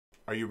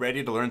Are you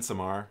ready to learn some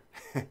R?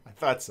 I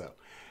thought so.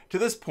 To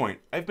this point,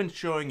 I've been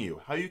showing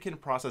you how you can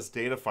process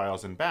data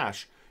files in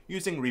Bash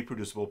using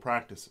reproducible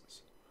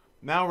practices.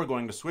 Now we're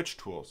going to switch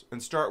tools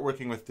and start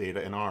working with data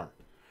in R.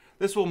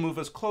 This will move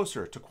us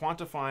closer to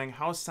quantifying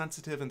how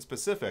sensitive and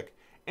specific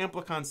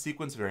amplicon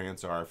sequence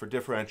variants are for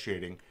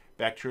differentiating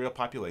bacterial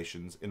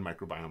populations in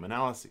microbiome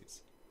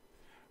analyses.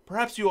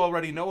 Perhaps you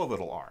already know a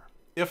little R.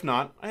 If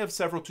not, I have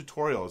several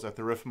tutorials at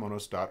the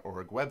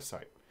rifmonos.org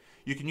website.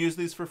 You can use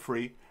these for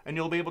free, and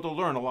you'll be able to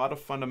learn a lot of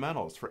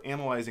fundamentals for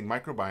analyzing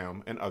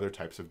microbiome and other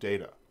types of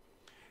data.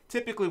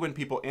 Typically, when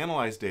people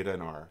analyze data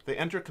in R, they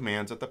enter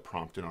commands at the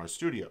prompt in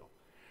RStudio.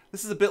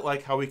 This is a bit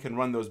like how we can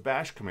run those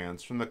bash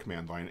commands from the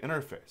command line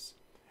interface.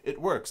 It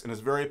works and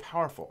is very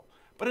powerful,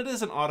 but it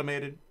isn't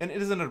automated, and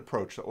it isn't an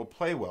approach that will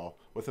play well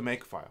with a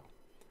Makefile.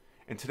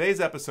 In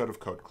today's episode of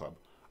Code Club,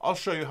 I'll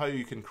show you how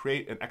you can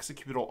create an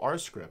executable R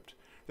script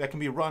that can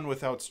be run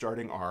without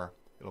starting R.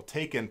 It'll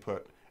take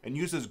input and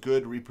uses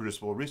good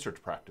reproducible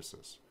research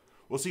practices.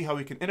 We'll see how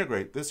we can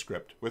integrate this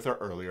script with our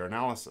earlier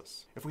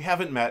analysis. If we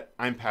haven't met,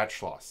 I'm Pat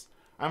Schloss.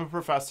 I'm a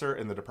professor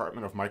in the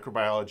Department of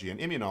Microbiology and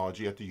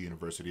Immunology at the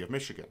University of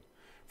Michigan.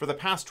 For the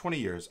past 20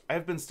 years,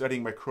 I've been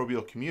studying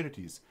microbial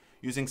communities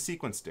using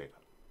sequence data.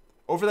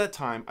 Over that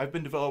time, I've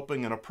been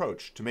developing an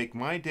approach to make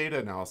my data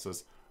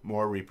analysis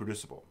more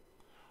reproducible.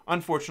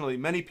 Unfortunately,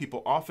 many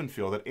people often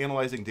feel that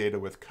analyzing data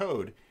with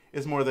code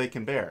is more they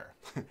can bear.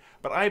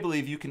 But I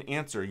believe you can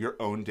answer your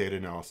own data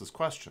analysis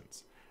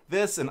questions.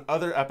 This and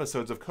other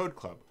episodes of Code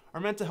Club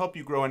are meant to help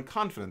you grow in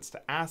confidence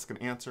to ask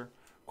and answer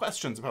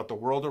questions about the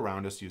world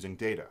around us using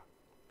data.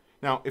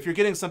 Now, if you're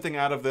getting something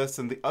out of this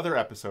and the other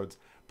episodes,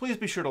 please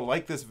be sure to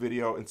like this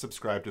video and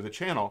subscribe to the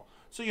channel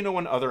so you know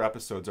when other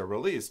episodes are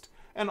released.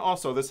 And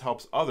also, this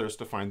helps others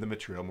to find the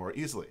material more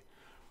easily.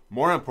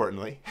 More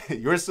importantly,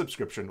 your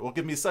subscription will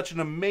give me such an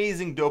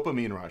amazing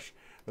dopamine rush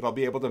that I'll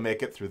be able to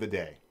make it through the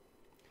day.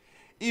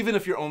 Even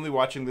if you're only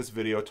watching this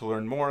video to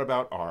learn more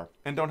about R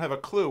and don't have a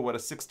clue what a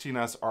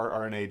 16S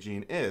rRNA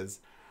gene is,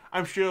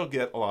 I'm sure you'll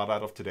get a lot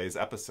out of today's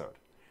episode.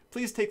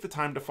 Please take the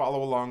time to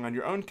follow along on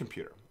your own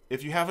computer.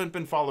 If you haven't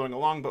been following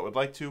along but would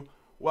like to,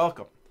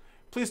 welcome.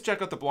 Please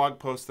check out the blog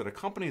post that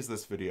accompanies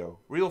this video,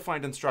 where you'll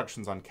find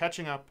instructions on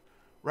catching up,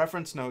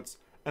 reference notes,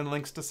 and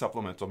links to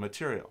supplemental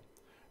material.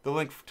 The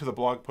link to the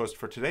blog post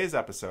for today's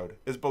episode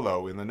is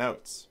below in the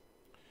notes.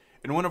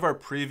 In one of our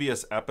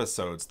previous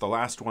episodes, the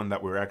last one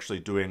that we were actually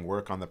doing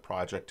work on the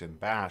project in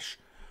Bash,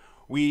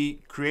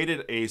 we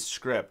created a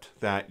script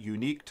that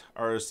uniqued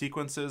our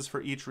sequences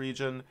for each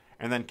region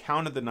and then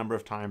counted the number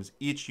of times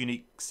each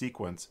unique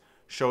sequence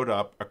showed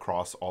up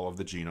across all of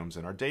the genomes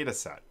in our data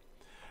set.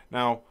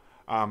 Now,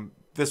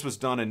 this was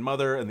done in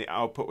mothur, and the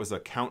output was a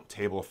count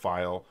table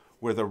file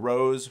where the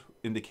rows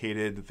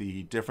indicated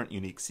the different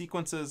unique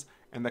sequences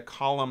and the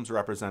columns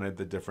represented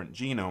the different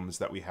genomes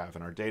that we have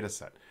in our data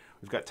set.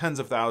 We've got tens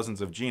of thousands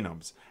of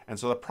genomes. And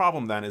so the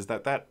problem then is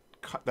that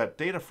that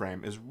data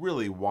frame is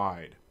really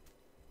wide.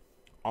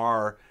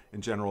 R,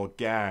 in general,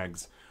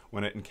 gags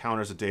when it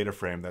encounters a data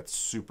frame that's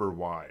super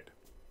wide.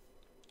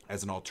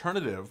 As an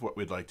alternative, what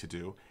we'd like to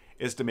do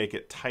is to make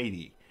it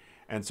tidy.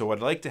 And so what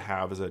I'd like to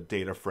have is a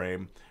data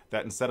frame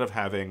that, instead of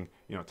having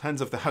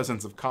tens of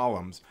thousands of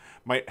columns,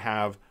 might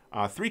have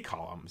 3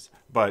 columns,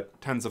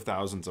 but tens of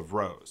thousands of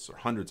rows, or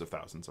hundreds of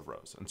thousands of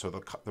rows. And so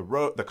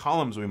the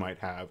columns we might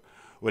have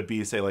would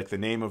be, say, like the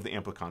name of the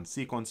amplicon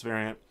sequence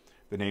variant,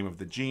 the name of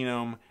the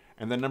genome,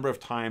 and the number of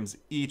times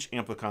each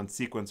amplicon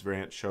sequence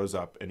variant shows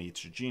up in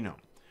each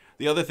genome.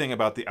 The other thing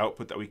about the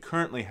output that we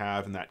currently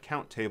have in that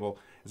count table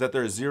is that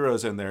there are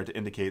zeros in there to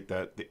indicate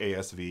that the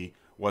ASV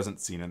wasn't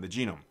seen in the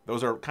genome.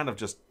 Those are kind of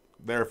just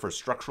there for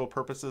structural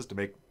purposes to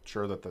make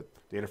sure that the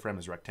data frame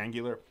is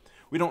rectangular.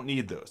 We don't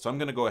need those, so I'm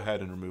going to go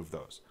ahead and remove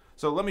those.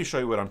 So let me show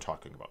you what I'm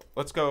talking about.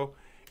 Let's go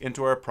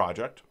into our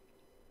project.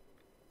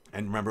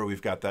 And remember,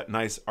 we've got that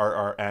nice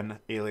rRN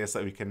alias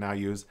that we can now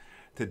use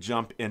to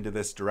jump into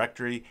this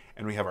directory.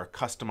 And we have our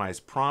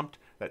customized prompt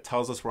that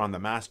tells us we're on the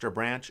master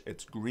branch.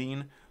 It's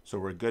green, so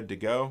we're good to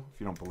go.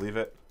 If you don't believe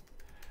it,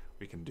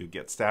 we can do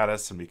get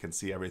status and we can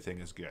see everything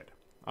is good.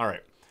 All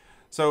right,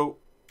 so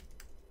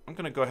I'm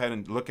going to go ahead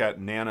and look at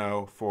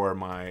nano for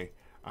my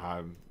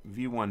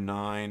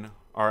v19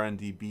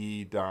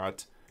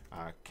 rndb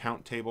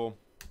count table.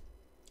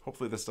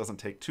 Hopefully this doesn't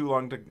take too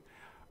long to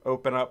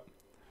open up.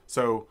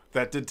 So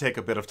that did take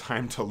a bit of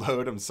time to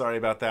load. I'm sorry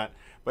about that.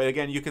 But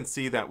again, you can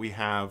see that we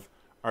have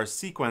our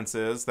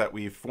sequences that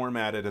we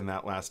formatted in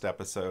that last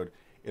episode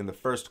in the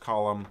first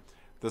column.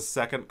 The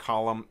second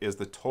column is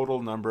the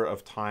total number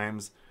of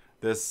times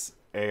this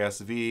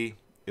ASV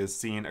is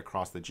seen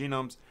across the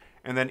genomes.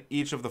 And then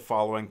each of the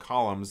following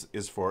columns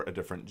is for a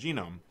different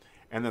genome.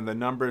 And then the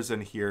numbers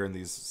in here in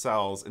these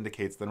cells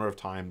indicates the number of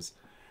times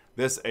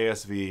this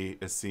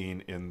ASV is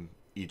seen in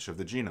each of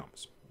the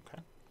genomes.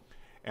 Okay?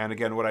 And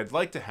again, what I'd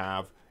like to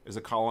have is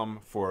a column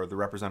for the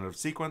representative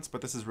sequence,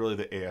 but this is really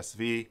the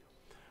ASV,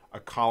 a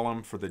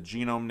column for the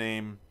genome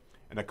name,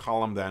 and a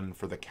column then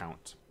for the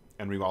count.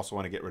 And we also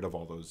want to get rid of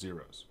all those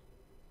zeros.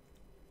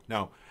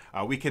 Now,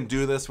 We can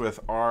do this with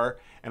R,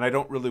 and I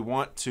don't really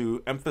want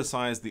to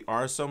emphasize the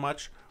R so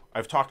much.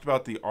 I've talked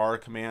about the R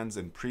commands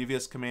in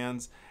previous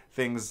commands,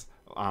 things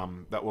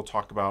that we'll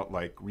talk about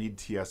like read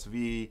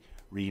TSV,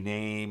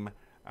 rename,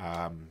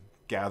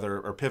 gather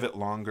or pivot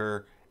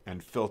longer,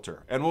 and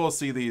filter. And we'll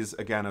see these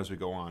again as we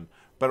go on.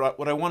 But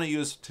what I want to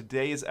use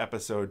today's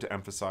episode to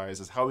emphasize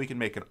is how we can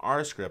make an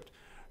R script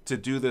to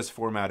do this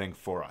formatting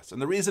for us.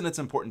 And the reason it's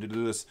important to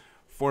do this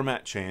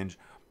format change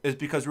is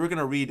because we're going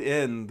to read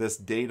in this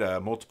data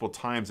multiple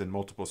times in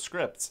multiple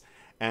scripts.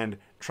 And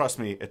trust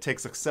me, it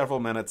takes like several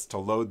minutes to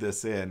load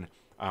this in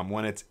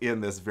when it's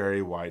in this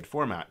very wide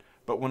format.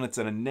 But when it's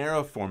in a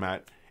narrow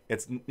format,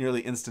 it's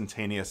nearly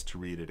instantaneous to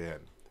read it in.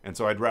 And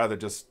so I'd rather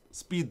just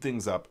speed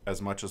things up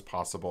as much as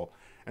possible.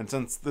 And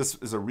since this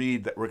is a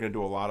read that we're going to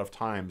do a lot of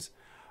times,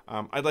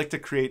 I'd like to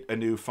create a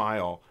new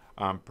file,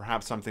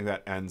 perhaps something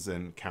that ends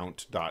in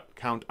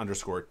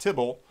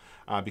count_tibble,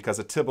 because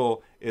a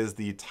tibble is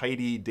the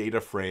tidy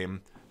data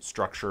frame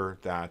structure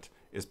that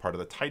is part of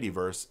the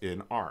tidyverse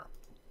in R.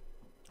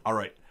 All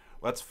right,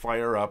 let's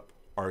fire up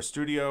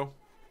RStudio.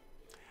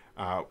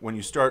 When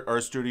you start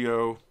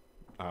RStudio,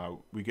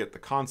 we get the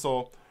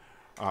console.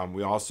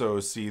 We also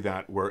see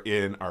that we're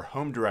in our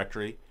home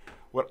directory.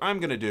 What I'm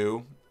going to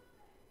do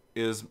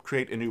is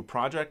create a new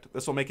project.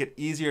 This will make it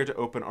easier to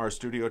open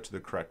RStudio to the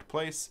correct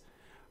place.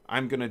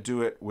 I'm going to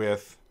do it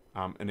with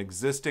an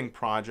existing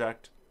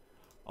project.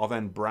 I'll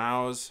then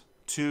browse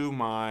to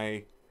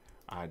my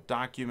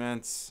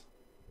documents.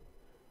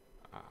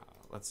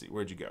 Let's see,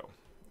 where'd you go?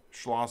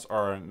 Schloss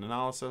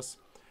analysis.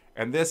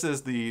 And this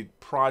is the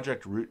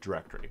project root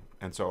directory.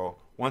 And so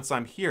once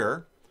I'm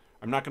here,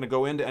 I'm not going to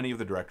go into any of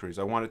the directories.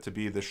 I want it to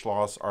be the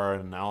Schloss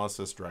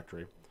analysis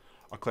directory.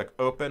 I'll click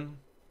open,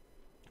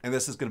 and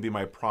this is going to be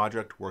my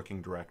project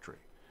working directory.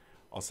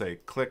 I'll say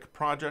click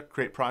project,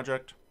 create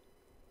project,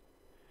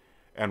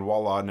 and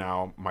voila,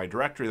 now my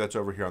directory that's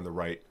over here on the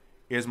right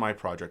is my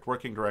project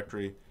working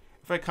directory.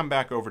 If I come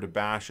back over to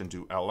bash and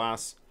do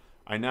ls,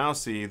 I now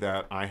see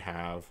that I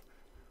have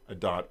a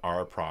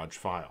 .rproj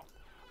file.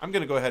 I'm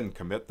going to go ahead and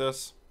commit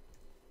this.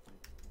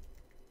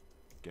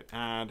 Git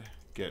add,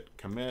 git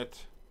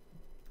commit,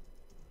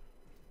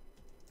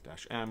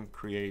 -m,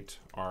 create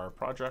R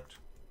project.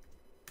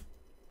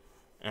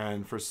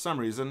 And for some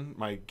reason,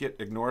 my git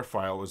ignore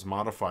file was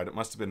modified. It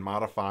must have been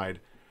modified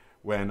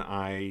when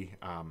I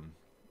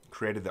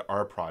created the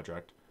R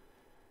project.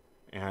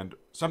 And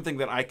something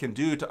that I can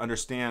do to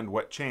understand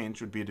what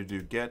changed would be to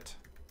do git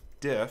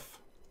diff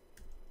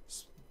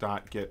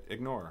 .git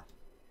ignore.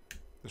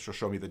 This will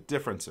show me the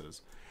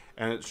differences.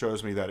 And it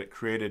shows me that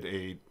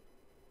it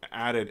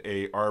added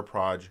a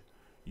rproj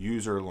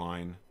user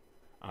line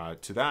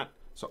to that.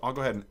 So I'll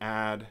go ahead and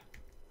add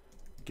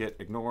git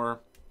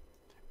ignore.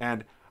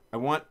 And I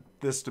want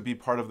this to be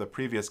part of the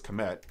previous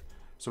commit.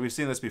 So we've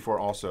seen this before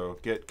also,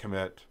 git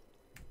commit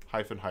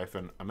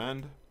 --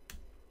 amend.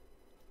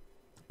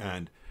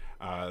 And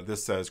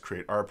this says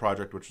create R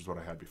project, which is what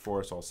I had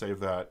before. So I'll save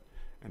that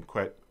and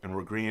quit, and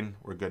we're green,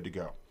 we're good to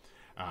go.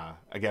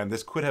 Again,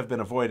 this could have been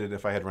avoided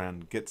if I had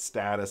ran git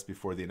status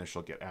before the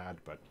initial git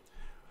add, but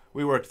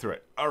we worked through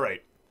it. All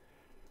right.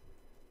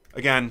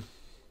 Again,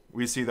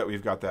 we see that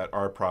we've got that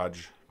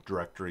rproj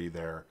directory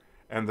there.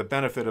 And the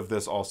benefit of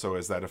this also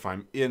is that if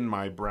I'm in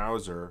my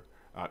browser,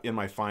 in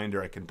my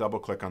Finder, I can double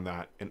click on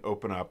that and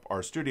open up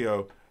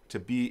RStudio to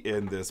be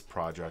in this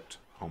project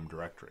home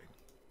directory.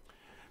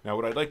 Now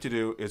what I'd like to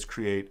do is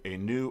create a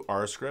new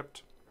R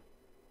script.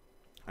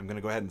 I'm going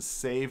to go ahead and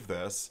save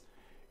this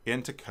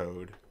into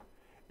code,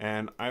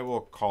 and I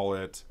will call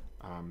it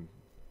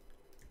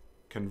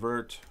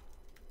convert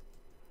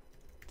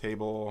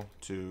table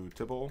to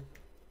tibble.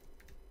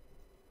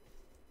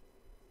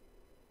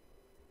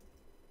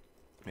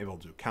 Maybe I'll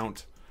do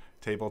count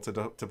table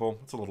to tibble.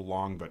 It's a little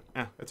long, but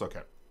it's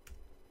okay.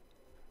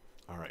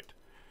 All right.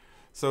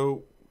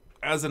 So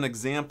as an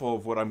example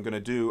of what I'm going to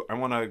do, I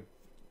want to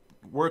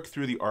work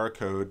through the R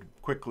code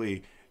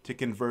quickly to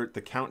convert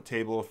the count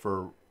table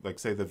for, like,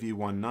 say, the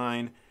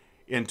v19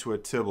 into a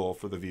tibble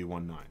for the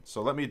v19.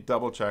 So let me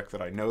double check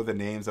that I know the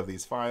names of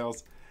these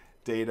files.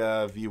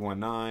 Data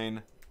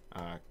v19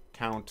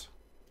 count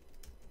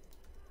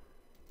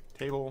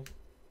table.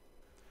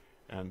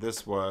 And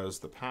this was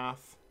the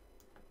path.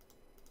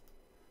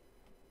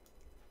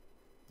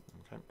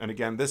 Okay. And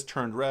again, this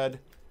turned red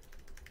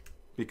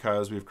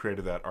because we've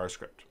created that R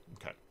script.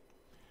 Okay.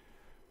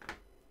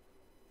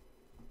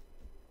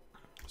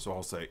 So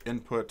I'll say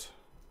input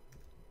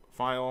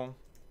file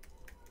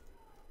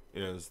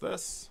is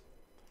this,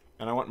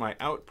 and I want my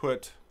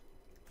output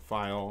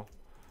file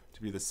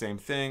to be the same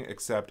thing,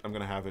 except I'm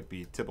going to have it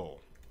be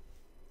tibble.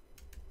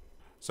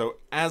 So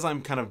as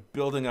I'm kind of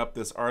building up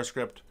this R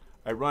script,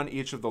 I run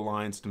each of the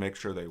lines to make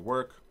sure they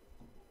work,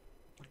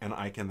 and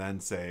I can then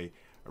say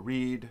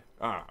read,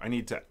 I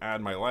need to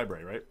add my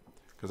library, right?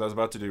 Because I was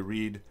about to do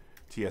read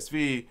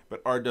TSV,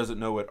 but R doesn't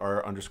know what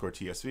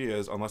r_TSV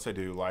is unless I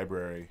do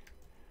library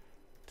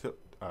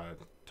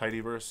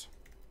tidyverse.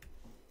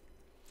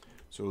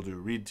 So we'll do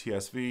read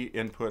TSV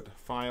input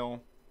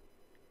file,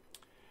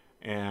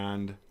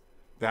 and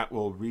that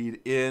will read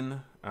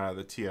in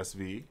the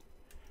TSV.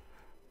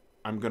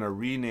 I'm going to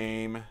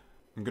rename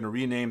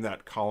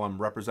that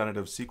column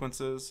representative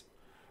sequences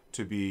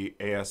to be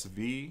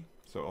ASV.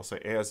 So I'll say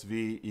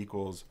ASV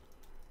equals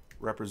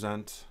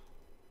representative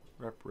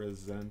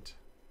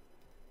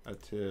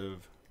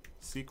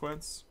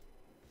sequence.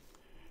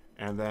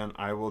 And then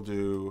I will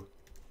do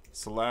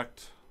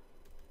select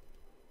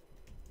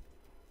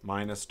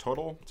minus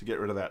total to get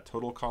rid of that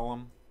total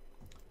column.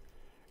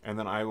 And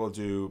then I will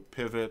do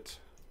pivot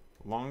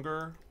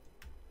longer.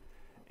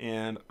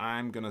 And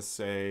I'm going to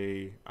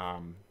say,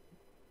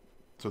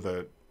 so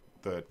the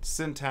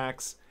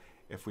syntax,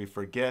 if we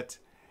forget,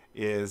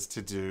 is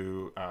to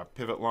do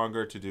pivot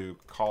longer to do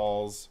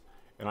calls.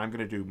 And I'm going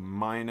to do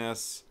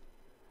minus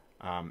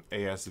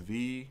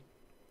ASV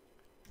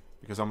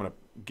because I'm going to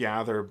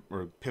gather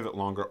or pivot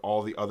longer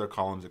all the other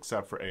columns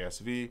except for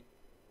ASV.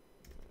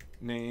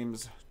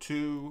 Names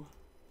 2,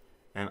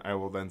 and I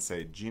will then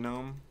say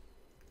genome.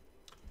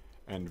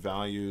 And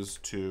values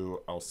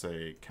to, I'll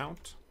say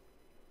count.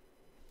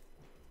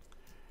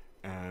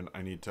 And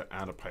I need to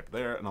add a pipe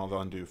there, and I'll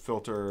then do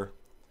filter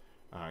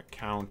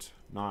count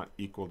not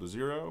equal to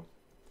 0.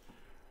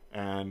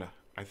 And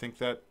I think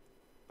that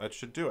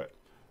should do it.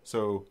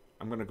 So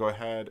I'm going to go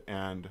ahead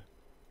and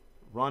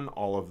run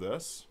all of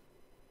this.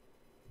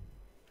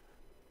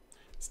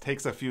 This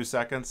takes a few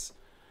seconds,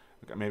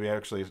 maybe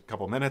actually a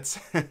couple minutes,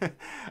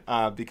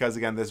 because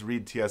again, this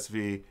read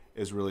TSV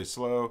is really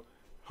slow.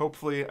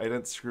 Hopefully I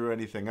didn't screw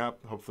anything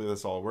up. Hopefully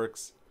this all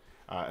works,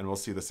 and we'll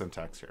see the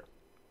syntax here.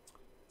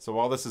 So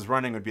while this is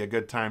running, it would be a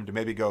good time to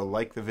maybe go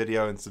like the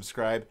video and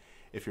subscribe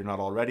if you're not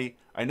already.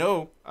 I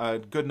know a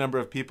good number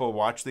of people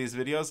watch these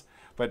videos,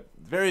 but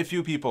very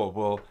few people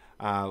will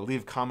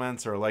leave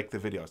comments or like the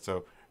video.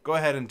 So go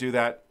ahead and do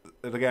that.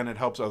 And again, it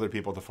helps other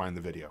people to find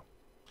the video.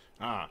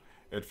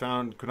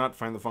 Could not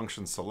find the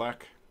function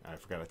select. I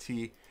forgot a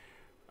T.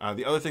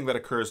 The other thing that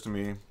occurs to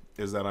me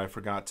is that I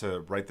forgot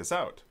to write this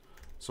out.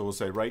 So we'll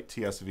say write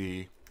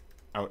TSV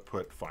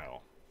output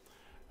file,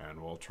 and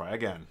we'll try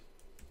again.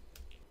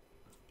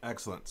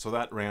 Excellent. So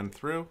that ran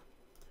through,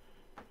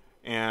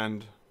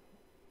 and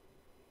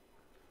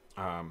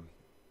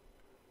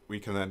we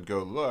can then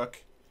go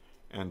look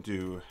and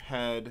do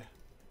head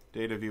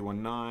data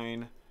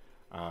v19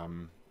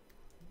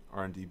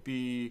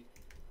 RNDB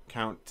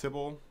count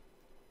tibble,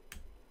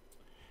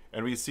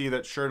 and we see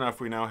that sure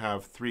enough we now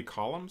have 3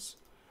 columns: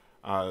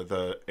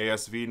 the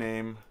ASV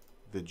name,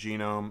 the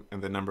genome,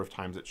 and the number of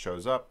times it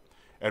shows up.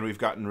 And we've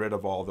gotten rid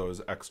of all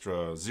those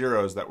extra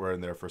zeros that were in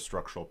there for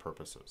structural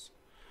purposes.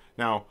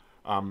 Now,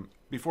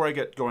 before I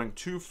get going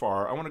too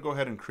far, I want to go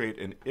ahead and create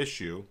an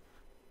issue,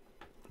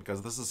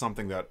 because this is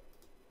something that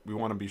we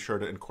want to be sure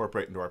to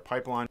incorporate into our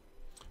pipeline.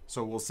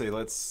 So we'll say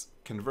let's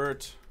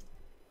convert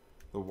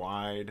the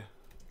wide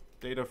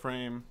data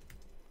frame,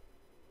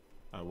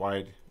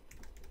 wide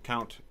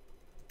count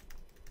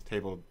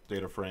table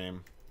data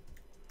frame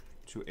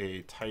to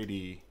a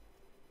tidy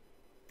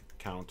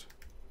count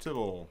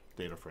tibble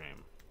data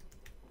frame.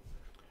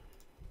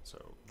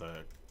 So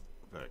the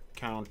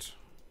count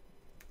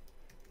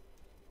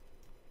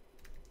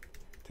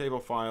table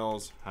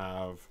files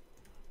have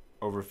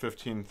over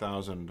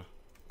 15,000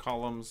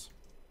 columns,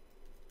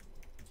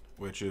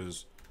 which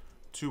is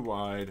too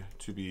wide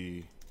to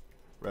be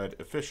read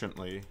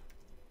efficiently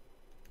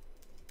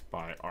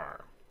by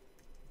R.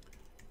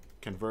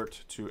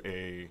 Convert to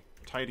a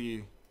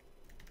tidy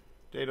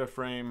data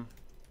frame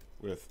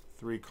with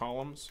 3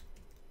 columns.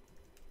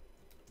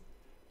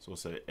 So we'll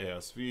say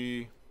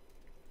ASV,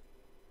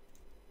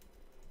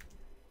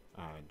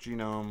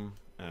 genome,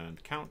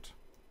 and count.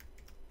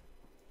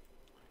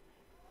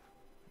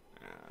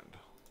 And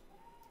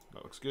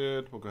that looks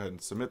good. We'll go ahead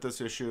and submit this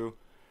issue.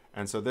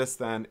 And so this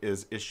then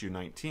is issue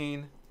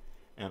 19.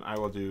 And I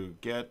will do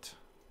get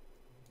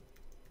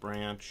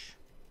branch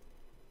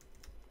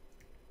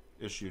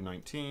issue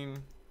 19.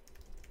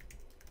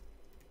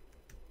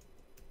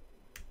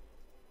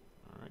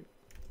 All right.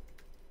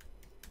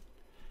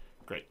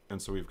 Great.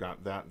 And so we've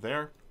got that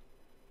there.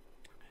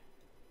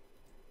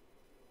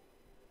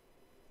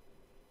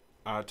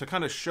 To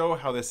kind of show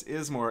how this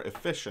is more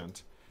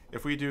efficient,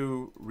 if we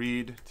do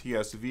read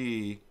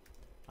TSV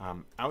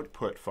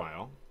output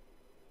file,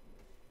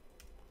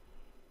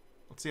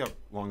 let's see how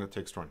long it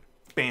takes to run.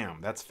 Bam,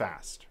 that's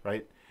fast,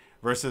 right?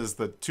 Versus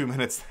the 2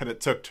 minutes that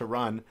it took to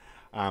run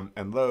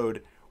and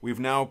load, we've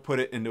now put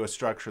it into a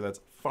structure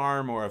that's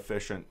far more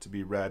efficient to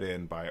be read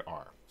in by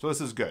R. So this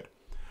is good.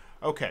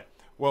 Okay,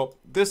 well,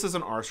 this is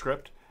an R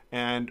script,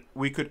 and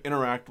we could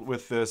interact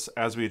with this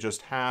as we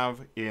just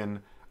have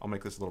in, I'll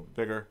make this a little bit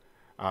bigger,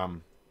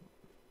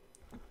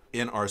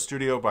 in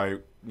RStudio by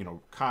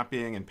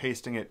copying and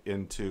pasting it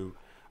into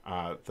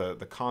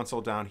the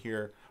console down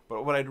here.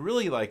 But what I'd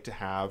really like to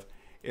have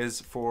is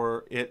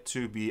for it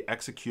to be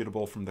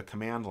executable from the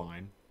command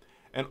line.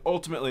 And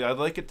ultimately, I'd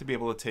like it to be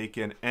able to take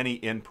in any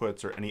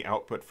inputs or any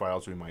output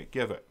files we might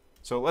give it.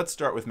 So let's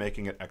start with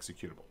making it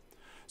executable.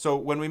 So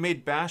when we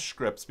made bash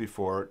scripts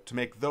before, to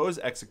make those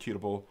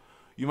executable,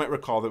 you might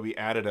recall that we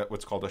added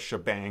what's called a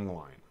shebang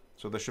line.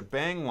 So the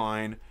shebang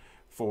line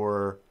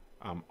for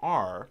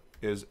R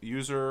is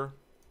user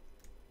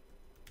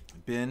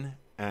bin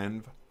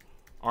env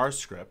R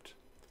script,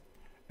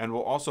 and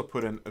we'll also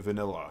put in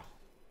vanilla.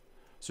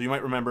 So you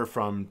might remember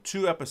from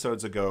 2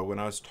 episodes ago when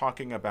I was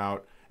talking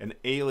about an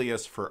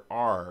alias for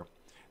R,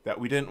 that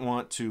we didn't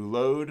want to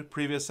load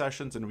previous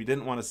sessions and we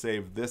didn't want to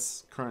save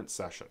this current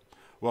session.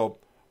 Well,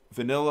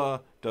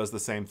 vanilla does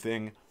the same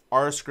thing.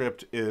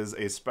 RScript is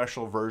a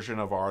special version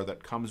of R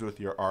that comes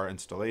with your R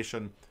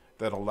installation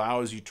that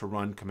allows you to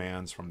run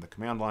commands from the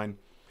command line.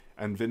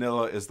 And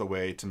vanilla is the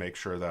way to make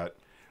sure that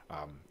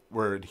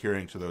we're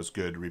adhering to those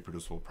good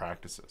reproducible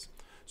practices.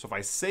 So if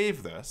I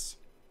save this,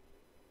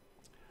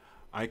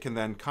 I can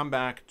then come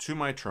back to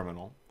my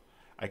terminal.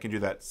 I can do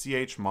that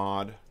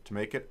chmod to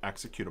make it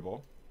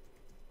executable.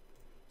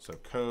 So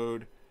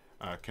code,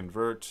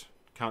 convert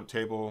count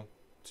table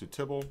to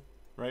tibble,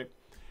 right?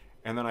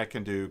 And then I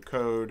can do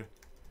code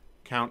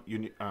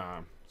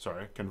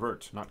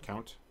convert, not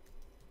count.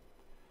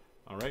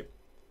 All right.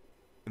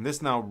 And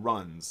this now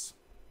runs,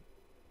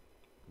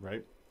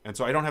 right? And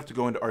so I don't have to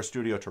go into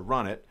RStudio to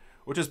run it,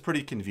 which is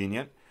pretty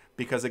convenient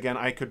because, again,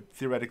 I could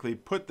theoretically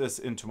put this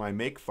into my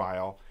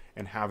Makefile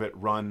and have it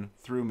run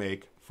through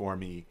Make for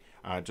me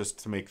just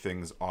to make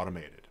things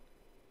automated.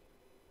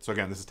 So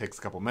again, this takes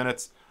a couple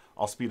minutes.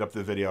 I'll speed up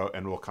the video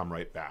and we'll come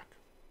right back.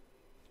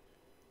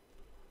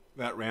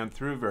 That ran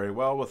through very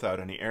well without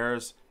any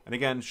errors, and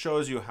again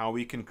shows you how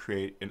we can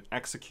create an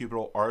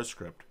executable R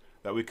script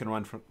that we can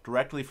run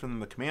directly from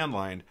the command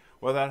line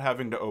without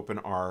having to open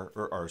R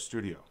or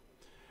RStudio.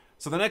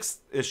 So the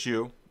next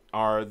issue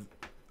are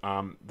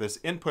this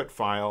input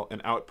file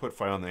and output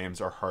file names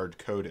are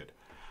hard-coded.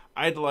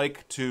 I'd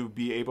like to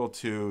be able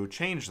to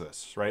change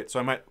this, right?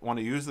 So I might want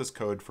to use this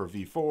code for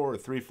V4 or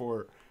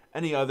 3.4,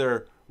 any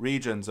other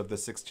regions of the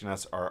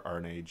 16S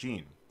rRNA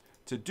gene.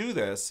 To do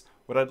this,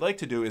 what I'd like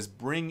to do is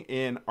bring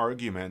in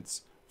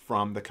arguments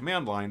from the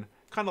command line,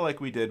 kind of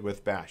like we did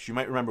with bash. You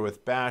might remember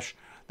with bash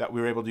that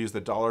we were able to use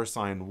the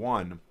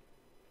 $1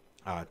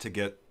 to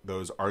get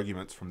those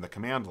arguments from the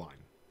command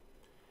line.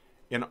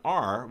 In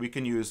R, we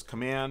can use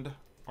command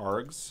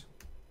args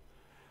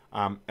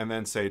and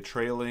then say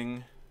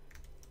trailing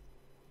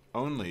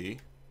only,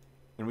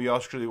 and we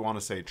actually want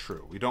to say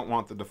true. We don't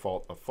want the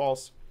default of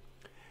false.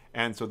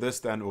 And so this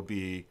then will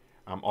be,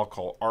 I'll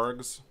call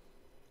args.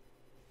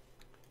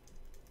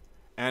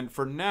 And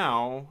for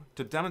now,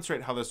 to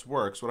demonstrate how this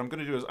works, what I'm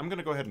going to do is I'm going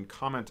to go ahead and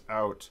comment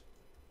out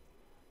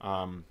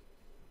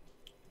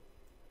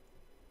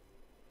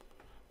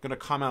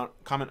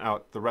comment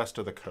out the rest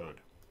of the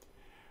code.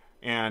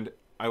 And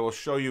I will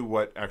show you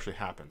what actually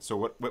happens. So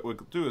what we'll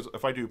do is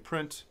if I do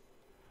print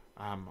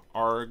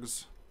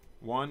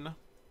args1,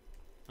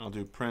 I'll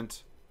do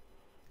print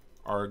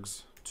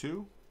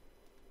args2,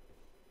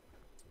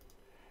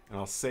 and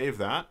I'll save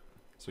that.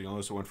 So you'll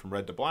notice it went from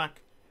red to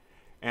black.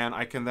 And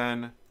I can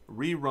then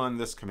rerun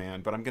this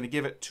command, but I'm going to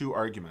give it 2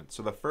 arguments.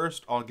 So the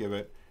first I'll give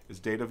it is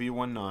data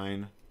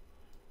v19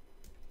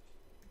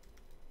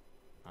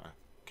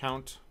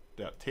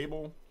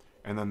 count.table,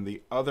 and then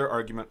the other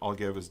argument I'll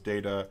give is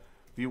data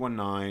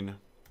v19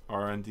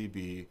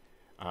 rndb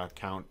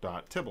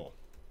count.tibble.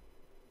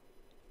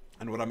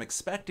 And what I'm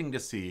expecting to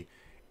see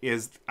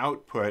is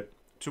output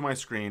to my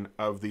screen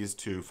of these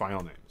 2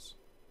 file names.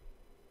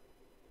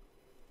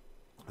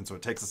 And so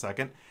it takes a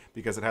second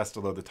because it has to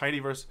load the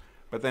tidyverse,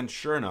 but then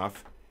sure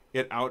enough,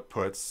 it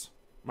outputs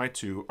my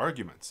 2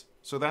 arguments.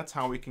 So that's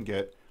how we can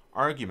get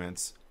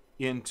arguments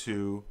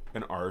into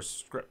an R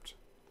script.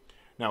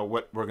 Now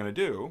what we're going to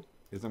do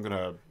is I'm going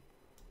to,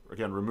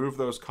 again, remove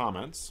those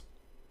comments.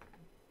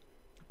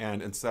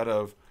 And instead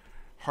of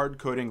hard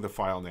coding the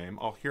file name,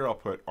 I'll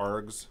put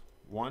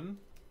args1.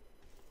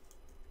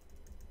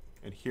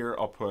 And here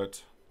I'll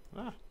put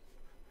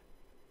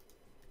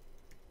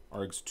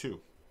args2.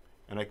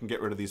 And I can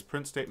get rid of these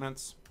print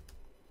statements.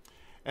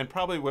 And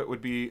probably what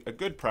would be a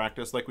good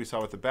practice, like we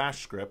saw with the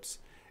bash scripts,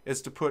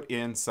 is to put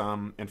in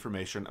some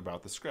information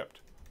about the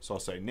script. So I'll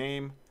say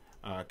name,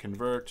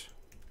 convert,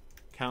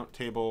 count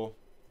table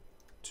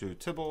to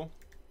tibble,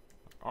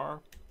 R,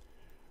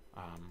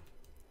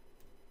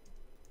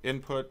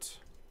 input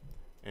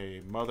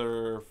a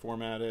mothur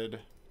formatted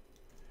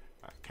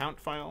count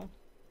file,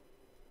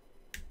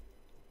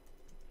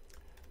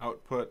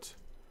 output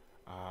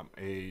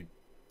a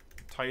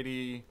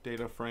tidy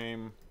data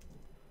frame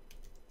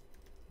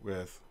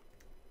with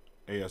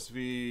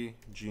ASV,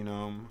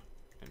 genome,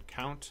 and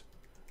count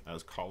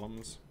as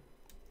columns.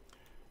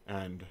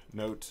 And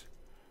note,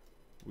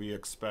 we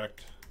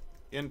expect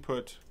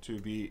input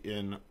to be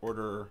in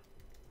order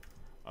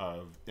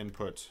of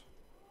input,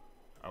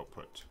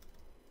 output.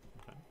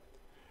 Okay.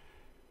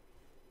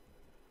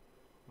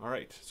 All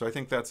right, so I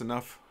think that's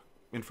enough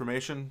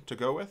information to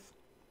go with.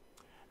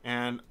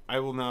 And I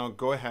will now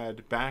go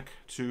ahead back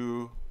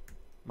to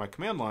my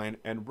command line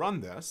and run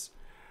this.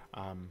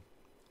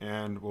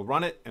 And we'll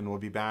run it and we'll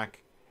be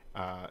back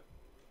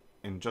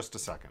in just a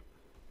second.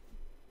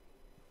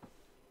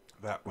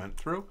 That went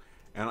through,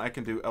 and I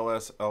can do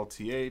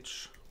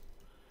lslth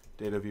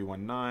data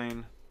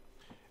v19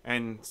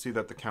 and see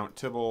that the count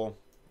tibble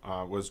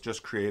was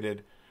just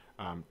created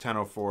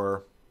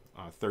 10:04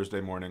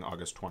 Thursday morning,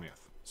 August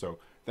 20th. So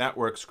that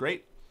works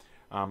great.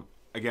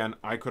 Again,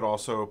 I could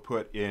also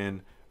put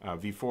in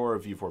v4 or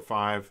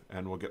v45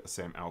 and we'll get the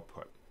same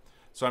output.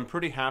 So I'm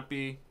pretty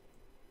happy.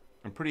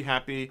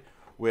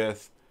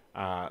 With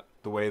the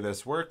way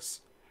this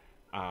works.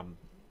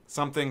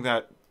 Something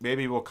that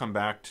maybe we'll come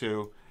back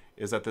to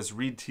is that this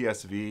read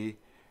TSV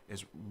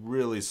is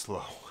really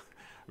slow,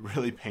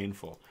 really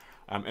painful.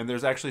 And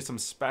there's actually some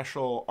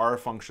special R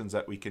functions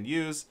that we can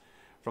use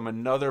from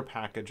another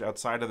package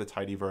outside of the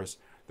tidyverse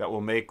that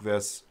will make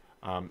this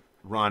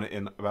run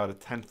in about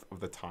 1/10 of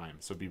the time.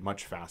 So it'd be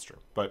much faster.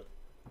 But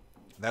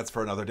that's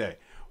for another day.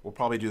 We'll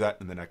probably do that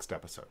in the next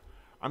episode.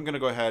 I'm going to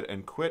go ahead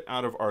and quit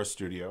out of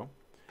RStudio.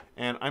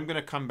 And I'm going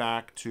to come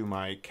back to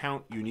my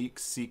count unique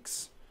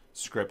seeks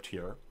script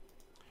here.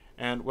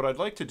 And what I'd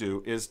like to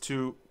do is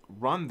to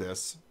run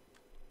this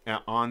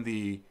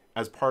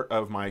as part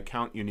of my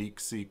count unique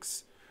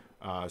seeks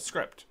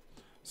script.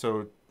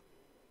 So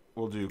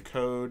we'll do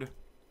code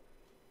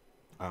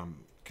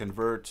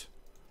convert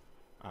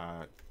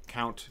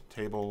count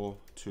table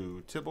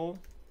to tibble.r,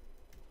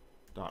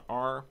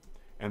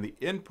 and the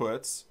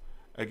inputs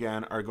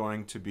again are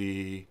going to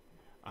be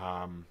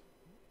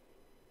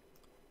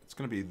it's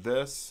going to be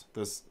this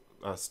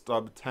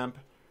stub temp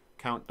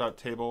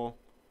count.table,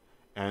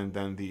 and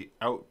then the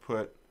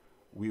output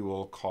we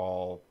will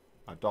call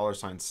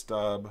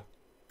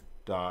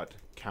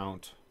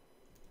 $stub.count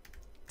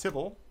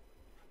tibble.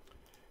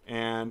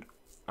 And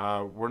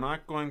we're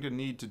not going to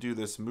need to do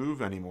this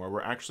move anymore.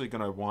 We're actually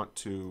going to want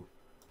to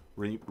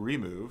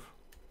remove.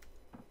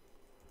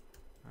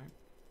 Right?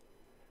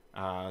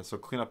 So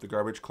clean up the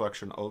garbage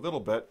collection a little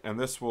bit, and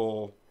this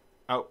will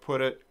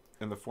output it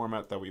in the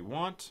format that we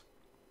want.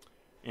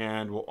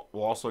 And we'll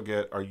also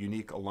get our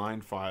unique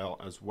align file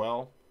as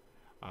well.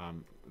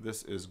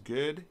 This is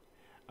good.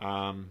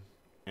 And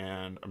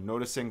I'm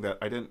noticing that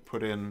I didn't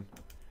put in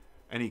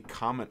any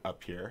comment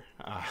up here.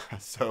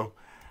 So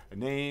a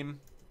name,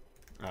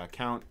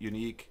 count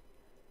unique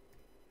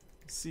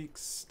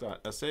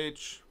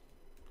seeks.sh.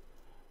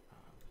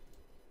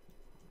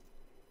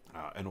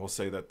 And we'll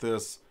say that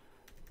this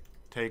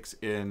takes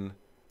in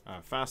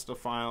FASTA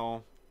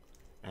file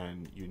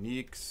and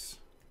uniques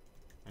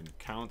and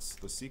counts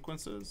the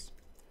sequences.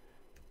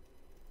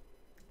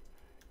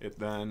 It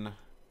then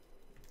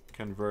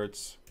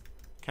converts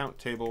count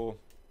table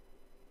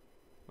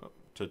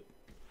to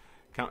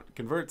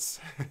converts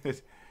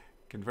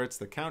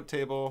the count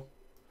table.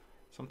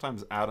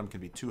 Sometimes Atom can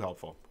be too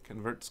helpful.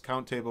 Converts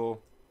count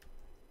table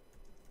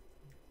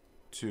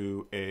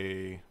to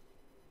a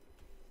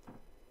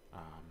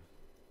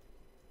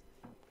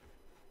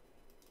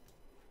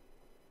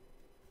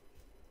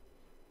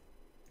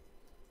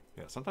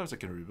sometimes it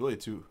can be really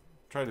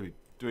try to be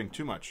doing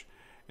too much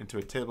into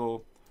a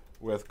table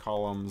with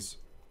columns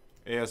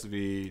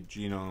ASV,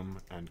 genome,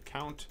 and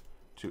count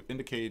to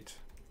indicate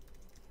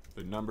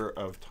the number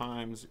of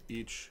times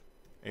each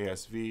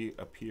ASV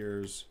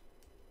appears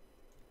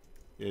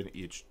in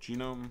each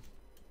genome.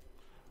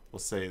 We'll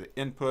say the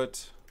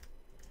input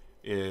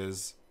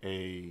is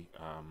the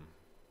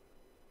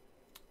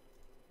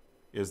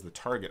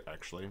target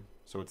actually.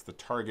 So it's the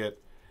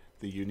target,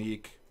 the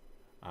unique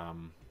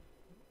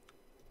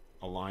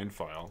align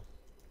file.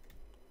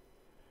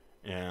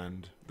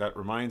 And that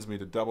reminds me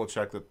to double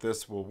check that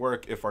this will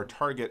work if our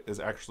target is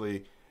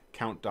actually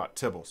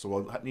count.tibble. So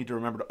we'll need to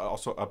remember to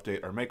also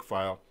update our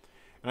Makefile.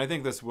 And I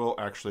think this will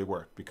actually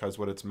work because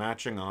what it's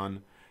matching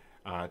on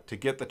to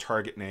get the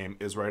target name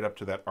is right up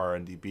to that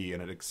RNDB,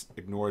 and it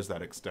ignores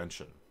that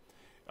extension.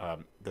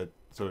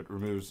 So it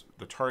removes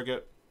the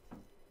target.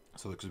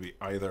 So this could be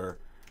either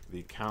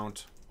the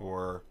count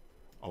or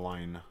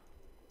align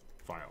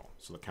file.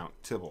 So the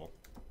count tibble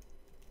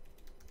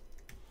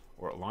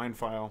or align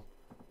file,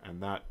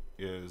 and that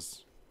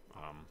is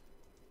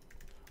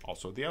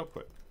also the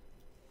output.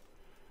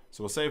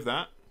 So we'll save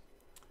that.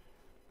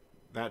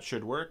 That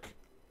should work.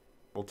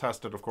 We'll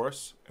test it, of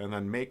course, and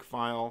then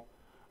Makefile.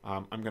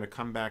 I'm going to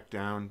come back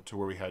down to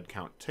where we had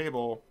count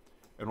table,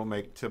 and we'll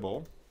make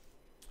tibble.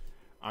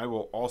 I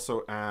will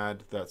also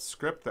add that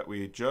script that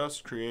we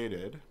just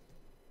created.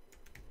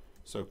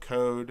 So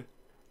code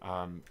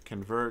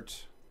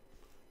convert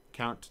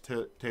count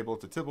table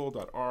to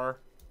tibble.r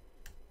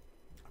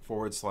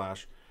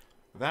 /.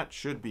 That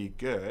should be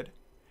good.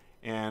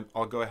 And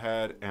I'll go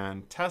ahead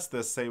and test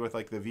this, say with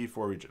like the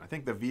v4 region. I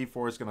think the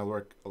v4 is going to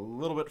work a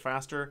little bit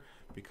faster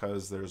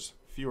because there's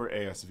fewer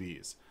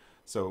ASVs.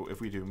 So if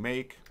we do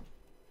make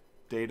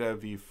data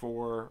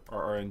v4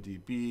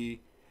 rRNDB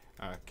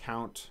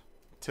count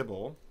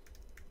tibble,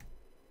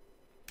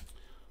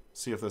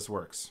 see if this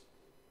works.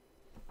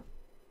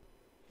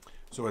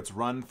 So it's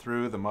run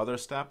through the mother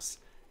steps,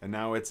 and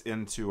now it's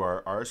into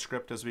our R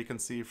script, as we can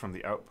see from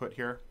the output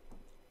here.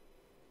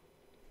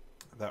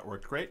 That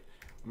worked great.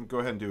 I'm going to go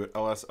ahead and do it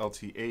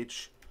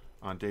lslth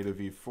on data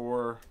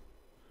v4,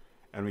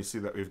 and we see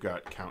that we've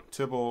got count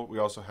tibble. We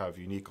also have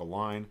unique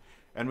align,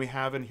 and we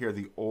have in here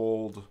the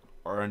old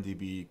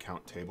RNDB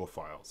count table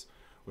files.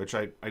 which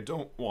I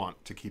don't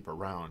want to keep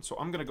around. So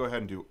I'm going to go ahead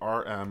and do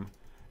rm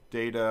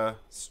data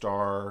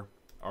star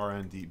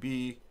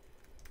rndb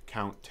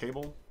count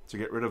table to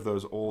get rid of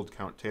those old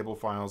count table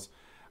files.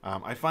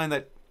 I find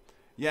that,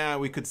 yeah,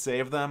 we could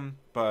save them,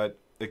 but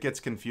it gets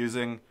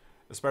confusing,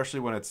 especially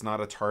when it's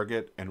not a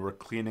target and we're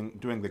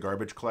doing the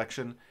garbage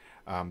collection.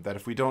 That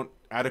if we don't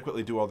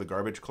adequately do all the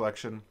garbage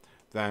collection,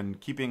 then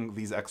keeping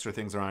these extra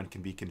things around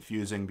can be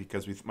confusing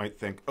because we might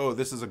think, oh,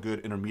 this is a good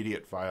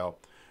intermediate file,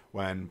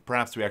 when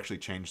perhaps we actually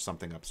changed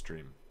something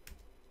upstream.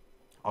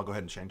 I'll go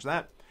ahead and change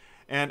that.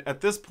 And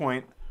at this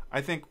point,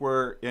 I think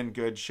we're in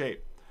good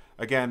shape.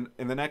 Again,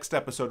 in the next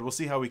episode, we'll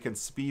see how we can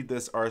speed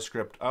this R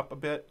script up a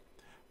bit.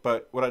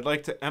 But what I'd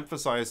like to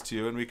emphasize to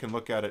you, and we can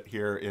look at it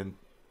here in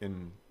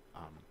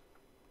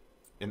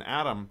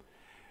Atom,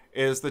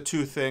 is the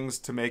two things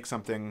to make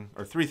something,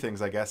 or three things,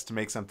 I guess, to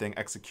make something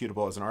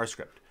executable as an R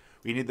script.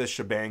 We need this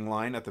shebang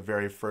line at the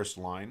very first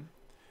line.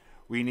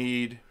 We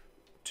need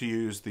to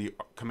use the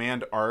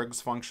command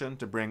args function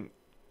to bring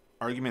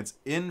arguments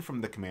in from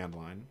the command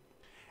line.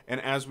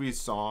 And as we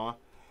saw,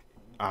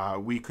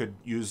 we could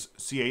use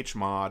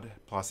chmod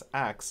plus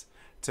x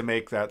to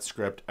make that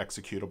script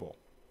executable.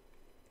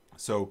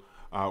 So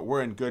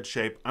we're in good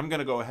shape. I'm going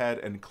to go ahead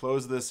and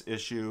close this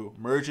issue,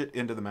 merge it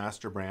into the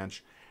master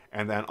branch,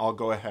 and then I'll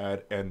go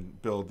ahead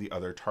and build the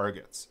other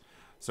targets.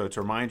 So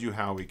to remind you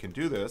how we can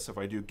do this, if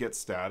I do git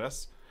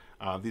status,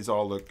 these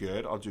all look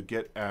good. I'll do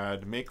git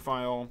add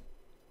makefile,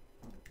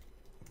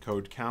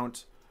 code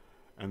count,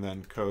 and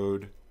then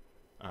code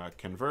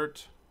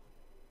convert.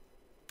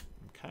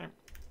 Okay.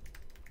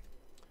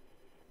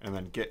 And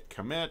then git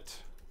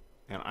commit,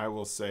 and I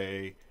will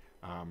say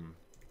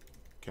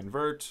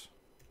convert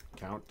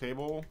count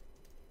table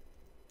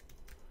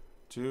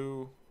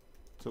to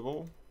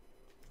table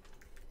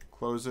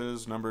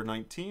closes number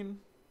 19.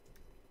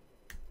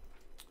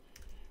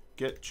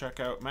 Git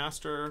checkout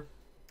master,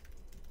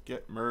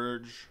 git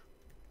merge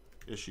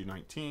issue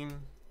 19,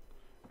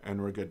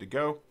 and we're good to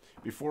go.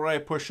 Before I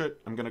push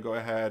it, I'm going to go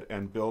ahead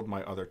and build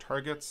my other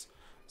targets.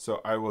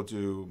 So I will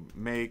do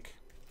make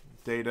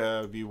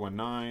data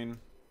v19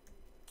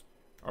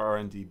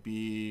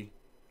 rndb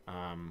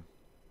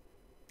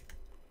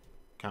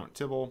count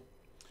tibble,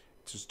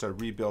 just to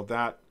rebuild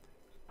that.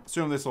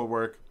 Assume this will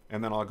work,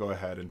 and then I'll go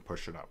ahead and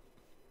push it up.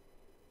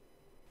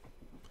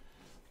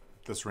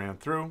 This ran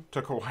through,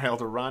 took a while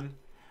to run.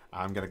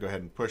 I'm going to go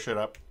ahead and push it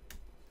up.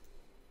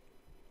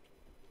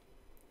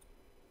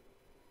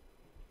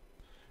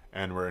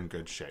 And we're in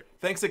good shape.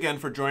 Thanks again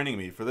for joining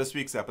me for this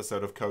week's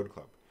episode of Code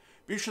Club.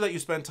 Be sure that you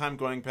spend time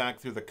going back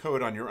through the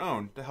code on your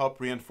own to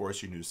help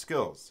reinforce your new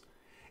skills.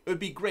 It would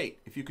be great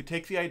if you could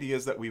take the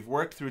ideas that we've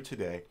worked through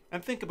today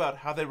and think about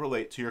how they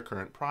relate to your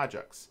current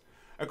projects.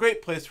 A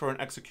great place for an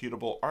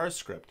executable R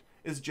script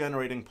is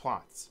generating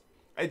plots.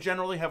 I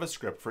generally have a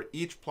script for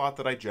each plot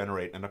that I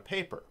generate in a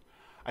paper.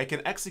 I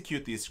can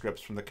execute these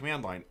scripts from the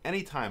command line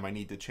anytime I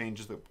need to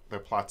change the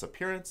plot's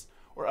appearance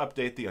or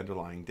update the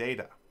underlying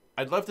data.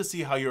 I'd love to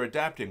see how you're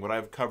adapting what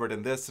I've covered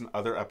in this and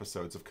other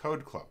episodes of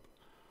Code Club.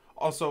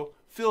 Also,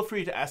 feel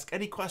free to ask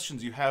any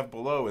questions you have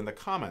below in the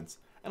comments,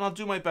 and I'll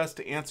do my best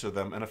to answer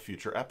them in a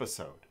future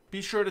episode.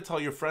 Be sure to tell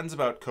your friends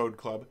about Code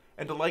Club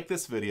and to like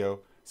this video,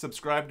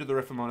 subscribe to the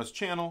Riffomonas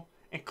channel,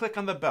 and click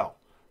on the bell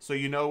so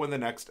you know when the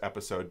next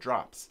episode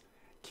drops.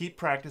 Keep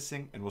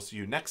practicing, and we'll see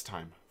you next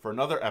time for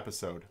another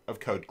episode of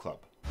Code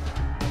Club.